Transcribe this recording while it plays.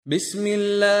بسم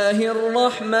الله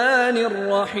الرحمن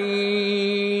الرحيم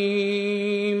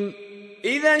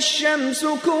إذا الشمس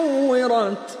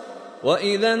كورت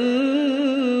وإذا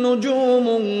النجوم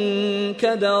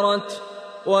انكدرت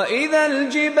وإذا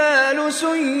الجبال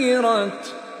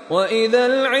سيرت وإذا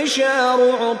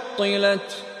العشار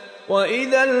عطلت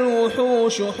وإذا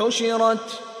الوحوش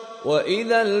حشرت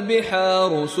وإذا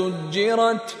البحار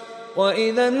سجرت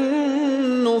وإذا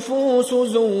النفوس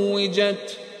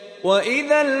زوجت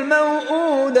وإذا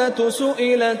الموءودة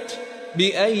سئلت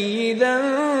بأي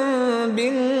ذنب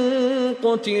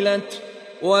قتلت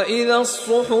وإذا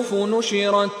الصحف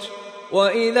نشرت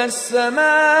وإذا السماء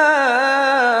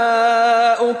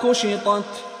كشطت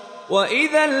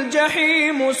وإذا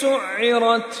الجحيم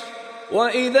سعرت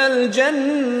وإذا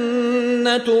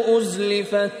الجنة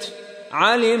أزلفت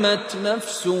علمت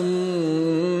نفس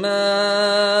ما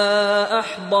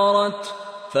أحضرت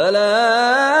فلا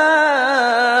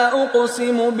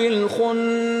أقسم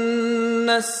بالخنس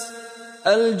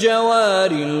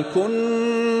الجوار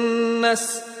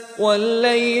الكنس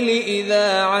والليل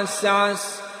إذا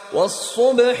عسعس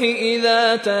والصبح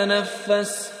إذا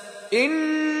تنفس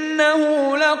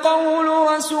إنه لقول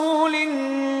رسول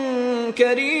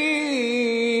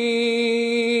كريم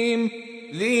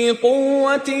ذي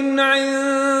قوة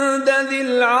عند ذي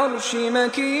العرش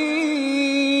مكين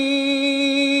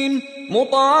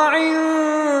مطاع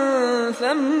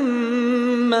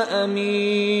ثم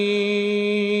أمين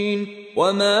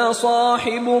وما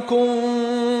صاحبكم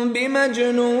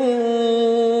بمجنون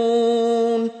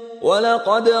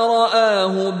ولقد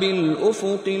رآه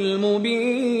بالأفق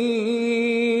المبين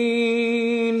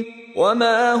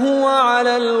وما هو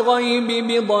على الغيب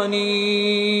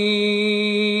بضنين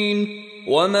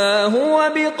وما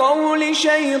هو بقول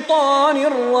شيطان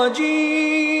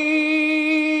رجيم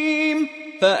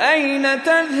فأين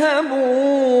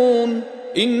تذهبون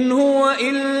إن هو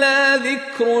إلا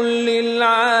ذكر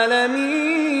للعالمين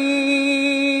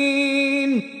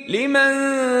لمن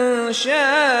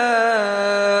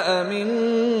شاء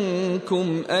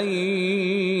منكم أن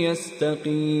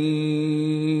يستقيم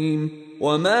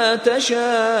وما تشاءون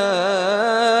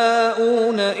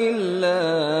إلا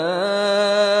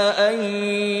أن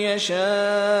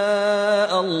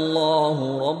يشاء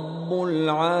الله رب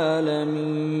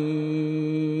العالمين.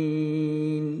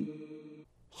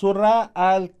 Sura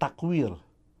Al-Takwir,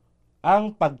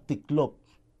 ang pagtiklop.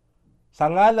 Sa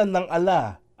ngalan ng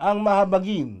Allah, ang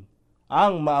mahabagin,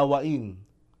 ang maawain.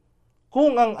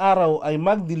 Kung ang araw ay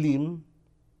magdilim,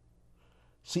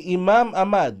 si Imam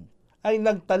Ahmad ay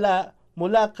nagtala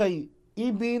mula kay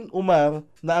Ibn Umar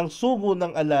na ang sugo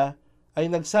ng Allah ay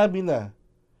nagsabi na,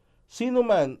 sino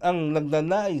man ang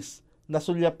nagnanais na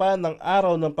sulyapan ng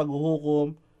araw ng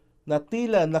paghuhukom na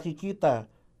tila nakikita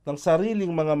ng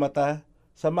sariling mga mata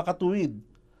sa makatuwid,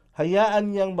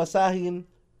 hayaan niyang basahin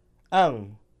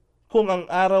ang Kung ang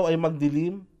araw ay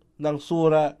magdilim ng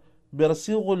sura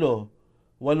versikulo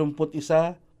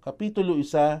 81, kapitulo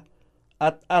 1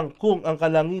 at ang Kung ang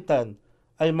kalangitan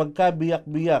ay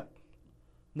magkabiyak-biyak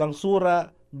ng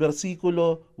sura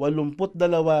versikulo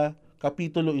 82,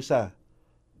 kapitulo 1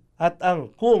 at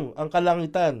ang Kung ang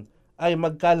kalangitan ay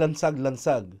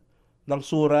magkalansag-lansag ng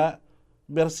sura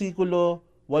versikulo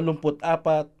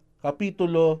 84,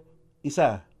 kapitulo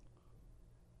 1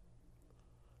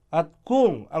 at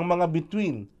kung ang mga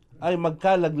bituin ay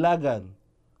magkalaglagan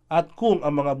at kung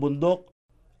ang mga bundok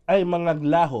ay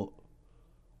mangaglaho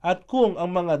at kung ang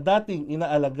mga dating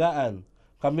inaalagaan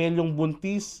kamelyong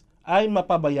buntis ay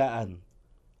mapabayaan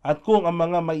at kung ang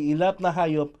mga maiilap na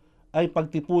hayop ay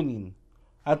pagtipunin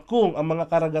at kung ang mga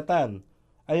karagatan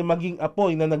ay maging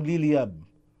apoy na nagliliyab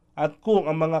at kung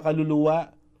ang mga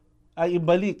kaluluwa ay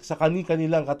ibalik sa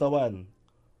kani-kanilang katawan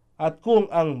at kung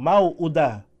ang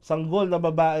mauuda, sanggol na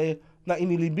babae na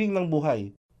inilibing ng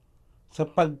buhay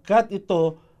sapagkat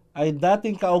ito ay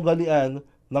dating kaugalian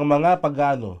ng mga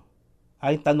pagano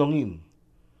ay tanungin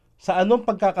sa anong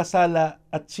pagkakasala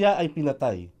at siya ay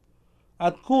pinatay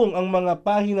at kung ang mga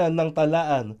pahina ng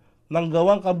talaan ng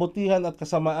gawang kabutihan at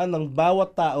kasamaan ng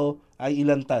bawat tao ay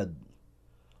ilantad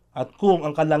at kung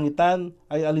ang kalangitan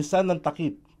ay alisan ng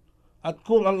takip at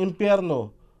kung ang impyerno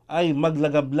ay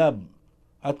maglagablab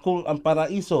at kung ang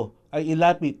paraiso ay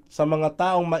ilapit sa mga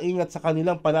taong maingat sa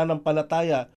kanilang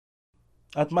pananampalataya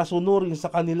at masunurin sa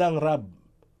kanilang Rab.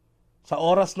 Sa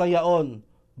oras na yaon,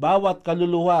 bawat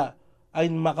kaluluwa ay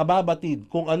makababatid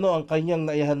kung ano ang kanyang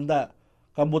naihanda,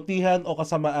 kabutihan o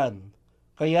kasamaan.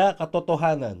 Kaya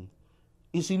katotohanan,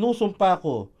 isinusumpa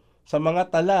ko sa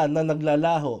mga tala na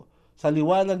naglalaho sa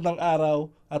liwanag ng araw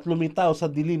at lumitaw sa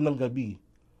dilim ng gabi.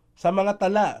 Sa mga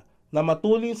tala na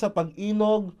matulin sa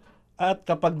pag-inog at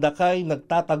kapag dakay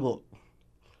nagtatago.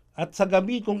 at sa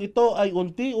gabi kung ito ay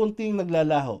unti-unting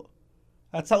naglalaho,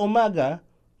 at sa umaga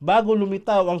bago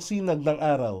lumitaw ang sinag ng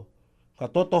araw.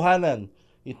 Katotohanan,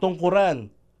 itong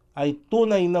Quran ay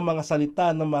tunay na mga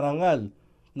salita na marangal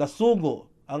na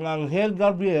sugo ang Anghel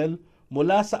Gabriel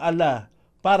mula sa Allah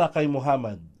para kay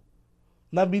Muhammad,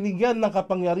 na binigyan ng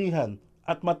kapangyarihan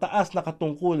at mataas na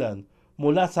katungkulan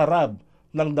mula sa Rab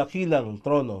ng dakilang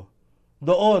trono.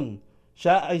 Doon,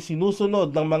 siya ay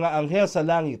sinusunod ng mga anghel sa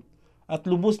langit at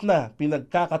lubos na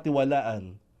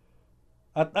pinagkakatiwalaan.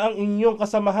 At ang inyong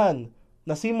kasamahan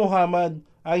na si Muhammad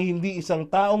ay hindi isang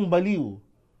taong baliw,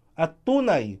 at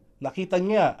tunay nakita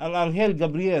niya ang Anghel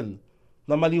Gabriel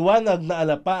na maliwanag na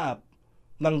alapaap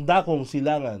ng dakong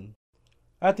silangan.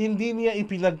 At hindi niya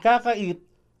ipinagkakait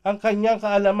ang kanyang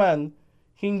kaalaman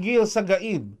hinggil sa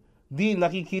gaib di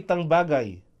nakikitang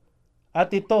bagay.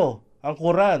 At ito, ang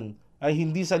Quran, ay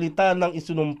hindi salita ng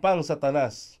isinumpang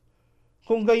Satanas.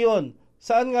 Kung gayon,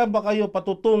 saan nga ba kayo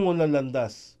patutungo ng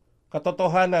landas?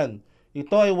 Katotohanan,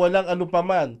 ito ay walang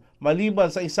anupaman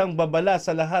maliban sa isang babala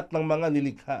sa lahat ng mga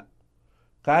nilikha.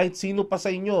 Kahit sino pa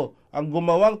sa inyo ang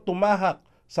gumawang tumahak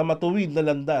sa matuwid na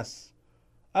landas.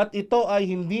 At ito ay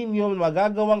hindi niyo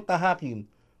magagawang tahakin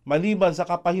maliban sa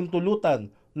kapahintulutan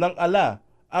ng Allah,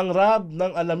 ang Rab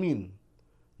ng alamin,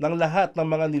 ng lahat ng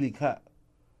mga nilikha.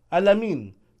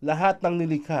 Alamin, lahat ng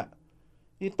nilikha.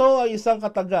 Ito ay isang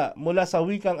kataga mula sa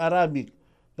wikang Arabic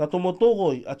na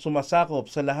tumutukoy at sumasakop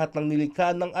sa lahat ng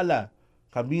nilikha ng Allah,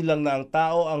 kabilang na ang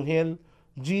tao, anghel,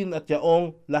 jin at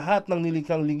yaong, lahat ng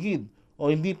nilikhang ligid o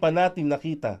hindi pa natin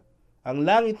nakita, ang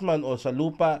langit man o sa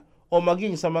lupa o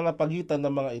maging sa mga pagitan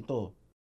ng mga ito.